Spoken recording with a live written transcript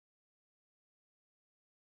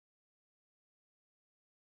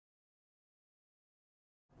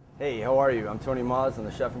Hey, how are you? I'm Tony Maws. I'm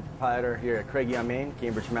the chef and proprietor here at Craigie on Main,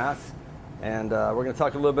 Cambridge, Mass. And we're going to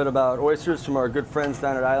talk a little bit about oysters from our good friends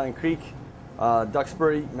down at Island Creek,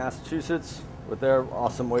 Duxbury, Massachusetts, with their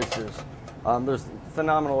awesome oysters. There's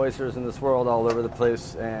phenomenal oysters in this world all over the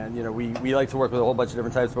place, and we like to work with a whole bunch of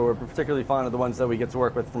different types, but we're particularly fond of the ones that we get to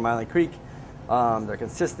work with from Island Creek. They're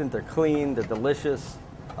consistent, they're clean, they're delicious,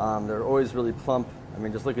 they're always really plump. I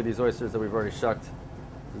mean, just look at these oysters that we've already shucked.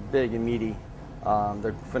 They're big and meaty.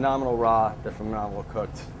 They're phenomenal raw, they're phenomenal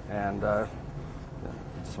cooked, and I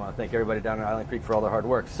just want to thank everybody down at Island Creek for all their hard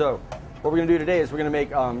work. So what we're going to do today is we're going to make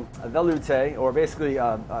a veloute, or basically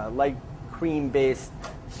a light cream-based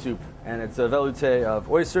soup, and it's a veloute of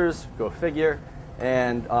oysters, go figure,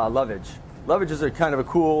 and lovage. Lovage is a kind of a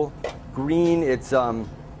cool green. It's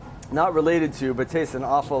not related to, but tastes an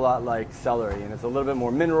awful lot like celery, and it's a little bit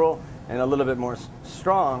more mineral and a little bit more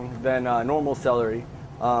strong than normal celery.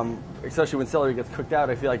 Especially when celery gets cooked out,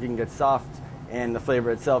 I feel like it can get soft and the flavor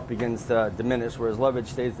itself begins to diminish, whereas lovage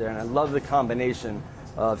stays there. And I love the combination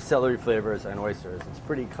of celery flavors and oysters. It's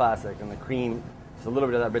pretty classic, and the cream, just a little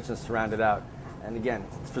bit of that richness to round it out. And again,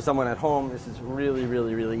 for someone at home, this is really,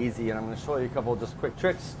 really, really easy. And I'm going to show you a couple of just quick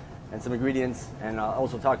tricks and some ingredients, and I'll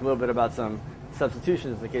also talk a little bit about some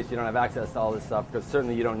substitutions in case you don't have access to all this stuff, because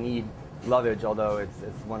certainly you don't need lovage, although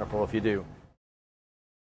it's wonderful if you do.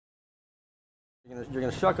 You're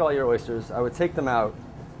going to shuck all your oysters. I would take them out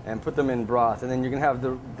and put them in broth, and then you're going to have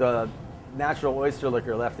the natural oyster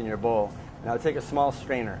liquor left in your bowl. And I would take a small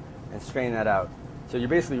strainer and strain that out. So you're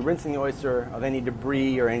basically rinsing the oyster of any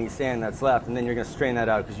debris or any sand that's left, and then you're going to strain that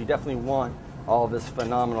out because you definitely want all of this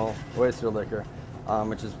phenomenal oyster liquor,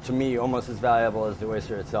 which is, to me, almost as valuable as the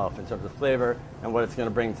oyster itself in terms of flavor and what it's going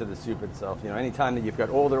to bring to the soup itself. Any time that you've got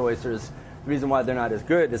older oysters, the reason why they're not as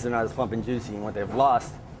good is they're not as plump and juicy, and what they've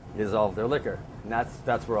lost is all of their liquor. And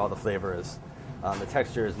that's where all the flavor is. The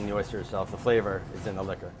texture is in the oyster itself. The flavor is in the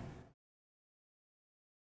liquor.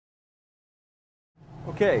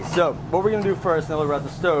 Okay, so what we're going to do first, now that we're at the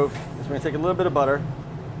stove, is we're going to take a little bit of butter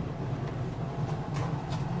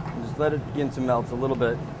and just let it begin to melt a little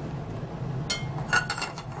bit.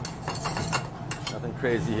 Nothing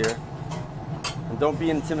crazy here. And don't be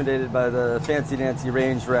intimidated by the fancy-dancy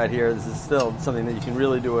range we're at here. This is still something that you can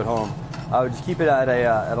really do at home. I would just keep it at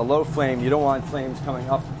a low flame. You don't want flames coming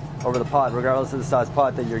up over the pot, regardless of the size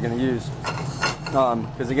pot that you're going to use.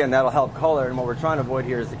 Because again, that'll help color, and what we're trying to avoid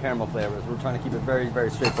here is the caramel flavors. We're trying to keep it very, very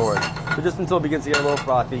straightforward. So just until it begins to get a little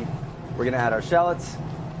frothy, we're going to add our shallots.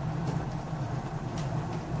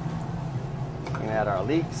 We're going to add our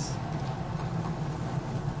leeks.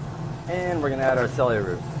 And we're going to add our celery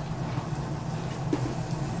root.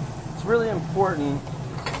 It's really important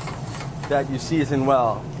that you season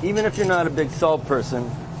well. Even if you're not a big salt person,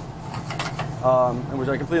 which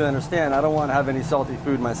I completely understand, I don't want to have any salty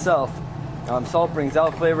food myself. Salt brings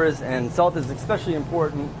out flavors, and salt is especially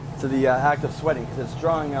important to the act of sweating because it's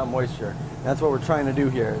drawing out moisture. And that's what we're trying to do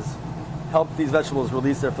here, is help these vegetables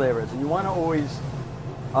release their flavors. And you want to always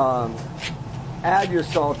add your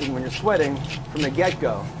salt in when you're sweating from the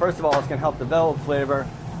get-go. First of all, it's going to help develop flavor.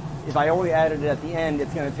 If I only added it at the end,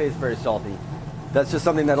 it's going to taste very salty. That's just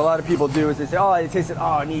something that a lot of people do, is they say, oh, it tasted,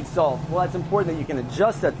 oh, it needs salt. Well, that's important that you can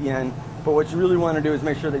adjust at the end, but what you really want to do is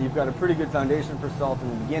make sure that you've got a pretty good foundation for salt in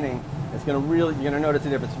the beginning. It's going to really, you're going to notice the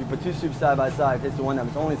difference. If you put two soups side by side, taste the one that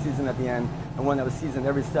was only seasoned at the end and one that was seasoned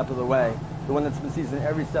every step of the way. The one that's been seasoned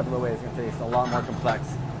every step of the way is going to taste a lot more complex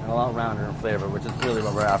and a lot rounder in flavor, which is really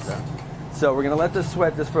what we're after. So we're going to let this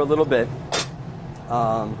sweat just for a little bit.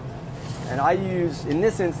 And I use, in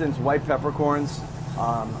this instance, white peppercorns.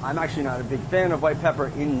 I'm actually not a big fan of white pepper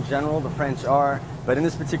in general. The French are. But in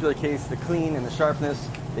this particular case, the clean and the sharpness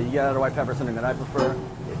that you get out of white pepper is something that I prefer.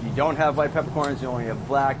 If you don't have white peppercorns, you only have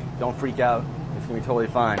black, don't freak out. It's going to be totally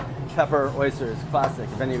fine. Pepper, oysters, classic.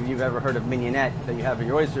 If any of you have ever heard of mignonette that you have in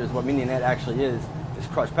your oysters, what mignonette actually is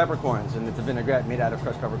crushed peppercorns, and it's a vinaigrette made out of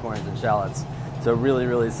crushed peppercorns and shallots. So really,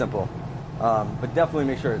 really simple. But definitely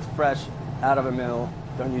make sure it's fresh, out of a mill.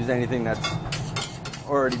 Don't use anything that's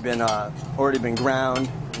already been ground.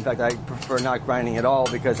 In fact, I prefer not grinding at all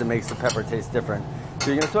because it makes the pepper taste different. So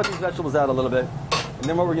you're going to sweat these vegetables out a little bit, and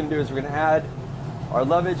then what we're going to do is we're going to add our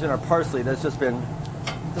lovage and our parsley that's just been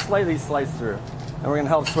just lightly sliced through, and we're going to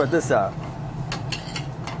help sweat this out.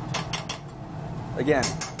 Again,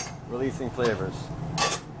 releasing flavors.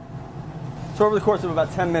 So over the course of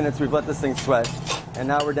about 10 minutes, we've let this thing sweat, and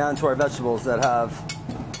now we're down to our vegetables that have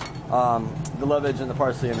the lovage and the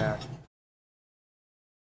parsley in there.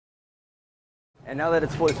 And now that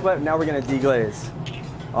it's fully sweat, now we're going to deglaze.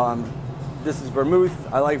 This is vermouth.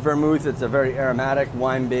 I like vermouth. It's a very aromatic,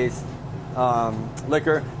 wine-based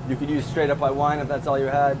liquor. You could use straight up white wine if that's all you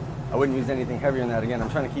had. I wouldn't use anything heavier than that. Again, I'm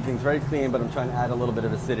trying to keep things very clean, but I'm trying to add a little bit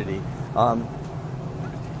of acidity.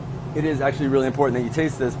 It is actually really important that you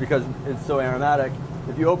taste this because it's so aromatic.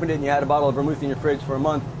 If you opened it and you had a bottle of vermouth in your fridge for a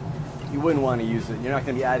month, you wouldn't want to use it. You're not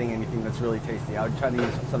going to be adding anything that's really tasty. I would try to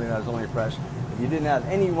use something that was only fresh. If you didn't have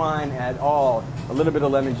any wine at all, a little bit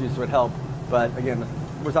of lemon juice would help. But again,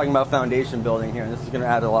 we're talking about foundation building here, and this is going to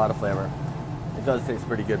add a lot of flavor. It does taste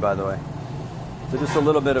pretty good, by the way. So just a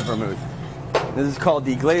little bit of vermouth. This is called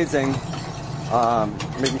deglazing,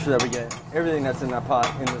 making sure that we get everything that's in that pot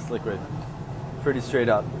in this liquid. Pretty straight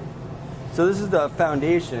up. So this is the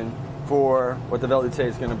foundation for what the Veloute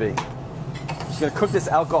is going to be. Just going to cook this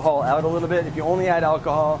alcohol out a little bit. If you only add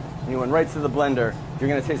alcohol and you went right to the blender, you're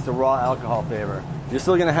going to taste the raw alcohol flavor. You're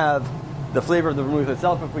still going to have the flavor of the vermouth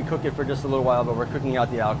itself if we cook it for just a little while, but we're cooking out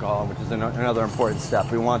the alcohol, which is another important step.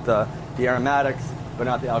 We want the aromatics, but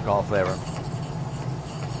not the alcohol flavor.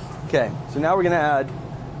 Okay, so now we're going to add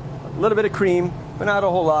a little bit of cream, but not a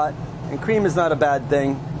whole lot. And cream is not a bad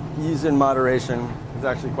thing. Use it in moderation. It's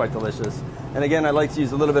actually quite delicious. And again, I like to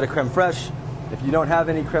use a little bit of creme fraiche. If you don't have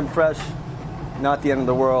any creme fraiche, not the end of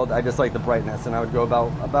the world. I just like the brightness, and I would go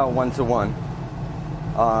about 1 to 1.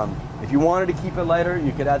 If you wanted to keep it lighter,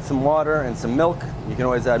 you could add some water and some milk. You can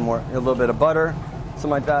always add a little bit of butter, something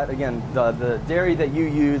like that. Again, the dairy that you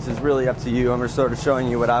use is really up to you. I'm just sort of showing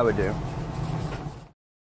you what I would do.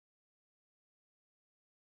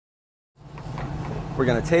 We're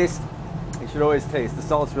going to taste. You should always taste. The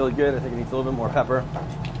salt's really good. I think it needs a little bit more pepper.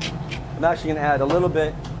 I'm actually going to add a little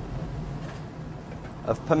bit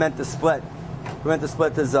of pimenta split. Pimenta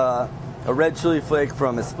split is a red chili flake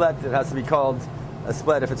from a split. It has to be called a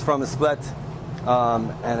split if it's from a split.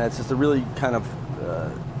 And it's just a really kind of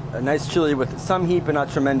a nice chili with some heat but not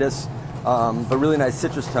tremendous, but really nice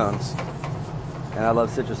citrus tones. And I love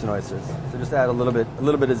citrus in oysters. So just add a little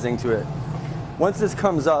bit of zing to it. Once this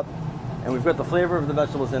comes up, and we've got the flavor of the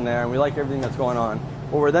vegetables in there, and we like everything that's going on,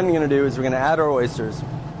 what we're then going to do is we're going to add our oysters.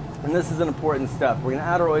 And this is an important step. We're going to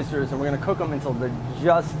add our oysters, and we're going to cook them until they're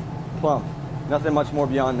just plump. Nothing much more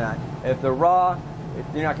beyond that. If they're raw,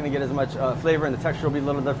 you're not going to get as much flavor, and the texture will be a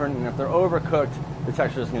little different. And if they're overcooked, the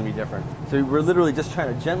texture is going to be different. So we're literally just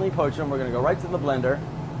trying to gently poach them. We're going to go right to the blender.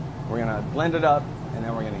 We're going to blend it up, and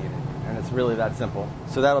then we're going to eat it. And it's really that simple.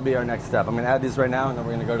 So that'll be our next step. I'm going to add these right now, and then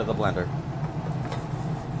we're going to go to the blender.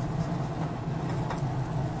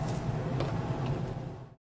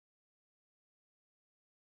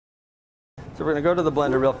 So we're going to go to the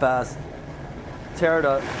blender real fast, tear it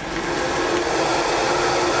up.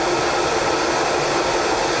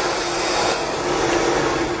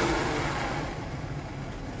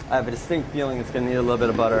 I have a distinct feeling it's going to need a little bit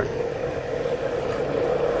of butter.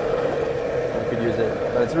 I could use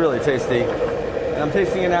it, but it's really tasty. And I'm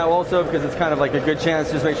tasting it now also because it's kind of like a good chance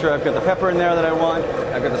to just make sure I've got the pepper in there that I want,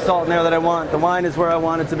 I've got the salt in there that I want, the wine is where I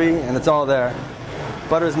want it to be, and it's all there.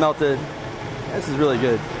 Butter's melted. This is really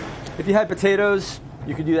good. If you had potatoes,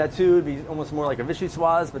 you could do that too. It'd be almost more like a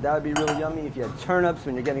vichyssoise, but that would be really yummy. If you had turnips,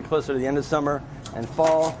 when you're getting closer to the end of summer and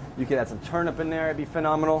fall, you could add some turnip in there. It'd be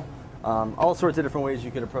phenomenal. All sorts of different ways you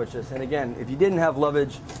could approach this. And again, if you didn't have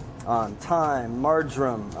lovage, thyme,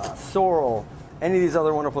 marjoram, sorrel, any of these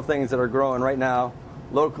other wonderful things that are growing right now,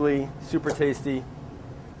 locally, super tasty,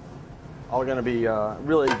 all going to be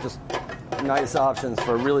really just nice options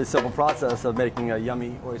for a really simple process of making a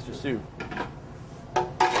yummy oyster soup.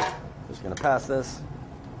 Just going to pass this.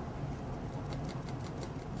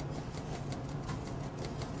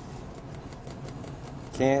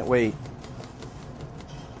 Can't wait.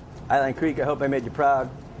 Island Creek, I hope I made you proud.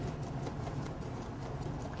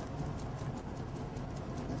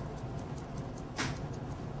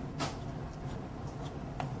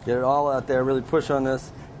 Get it all out there, really push on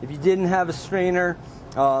this. If you didn't have a strainer,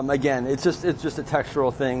 again, it's just a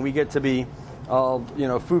textural thing. We get to be all,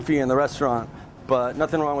 foofy in the restaurant, but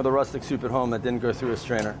nothing wrong with a rustic soup at home that didn't go through a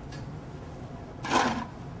strainer.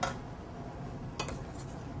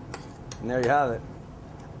 And there you have it.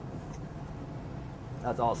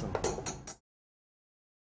 That's awesome.